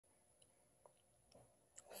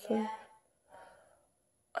So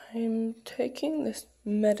I'm taking this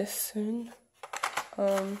medicine.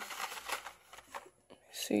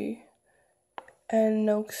 See,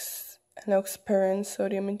 enoxaparin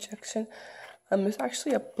sodium injection. It's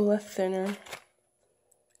actually a blood thinner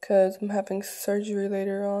because I'm having surgery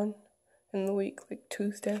later on in the week, like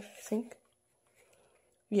Tuesday, I think.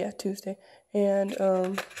 Yeah, Tuesday. And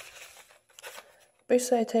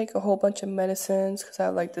basically I take a whole bunch of medicines because I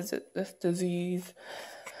have like this disease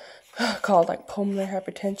called like pulmonary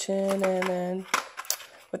hypertension, and then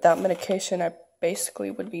without medication I basically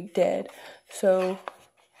would be dead. So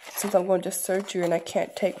since I'm going to surgery and I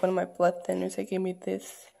can't take one of my blood thinners, they gave me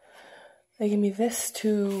this. They gave me this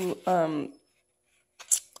to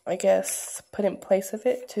I guess put in place of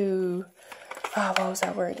it to what was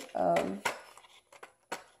that word?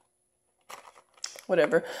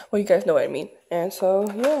 Whatever. Well, you guys know what I mean. And so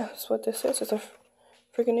yeah, that's what this is. It's a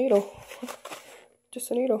freaking needle.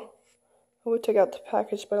 Just a needle. I would take out the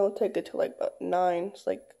package, but I don't take it till like about 9. It's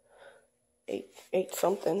like 8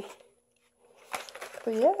 something.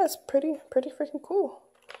 But yeah, it's pretty freaking cool.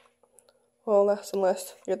 Well,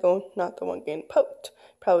 unless you're not the one getting poked.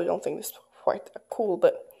 Probably don't think this is quite that cool,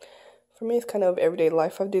 but for me it's kind of everyday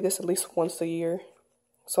life. I do this at least once a year,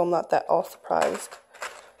 so I'm not that all surprised.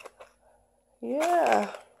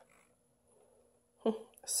 Yeah. A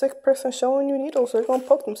sick person showing you needles they're gonna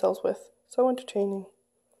poke themselves with. So entertaining.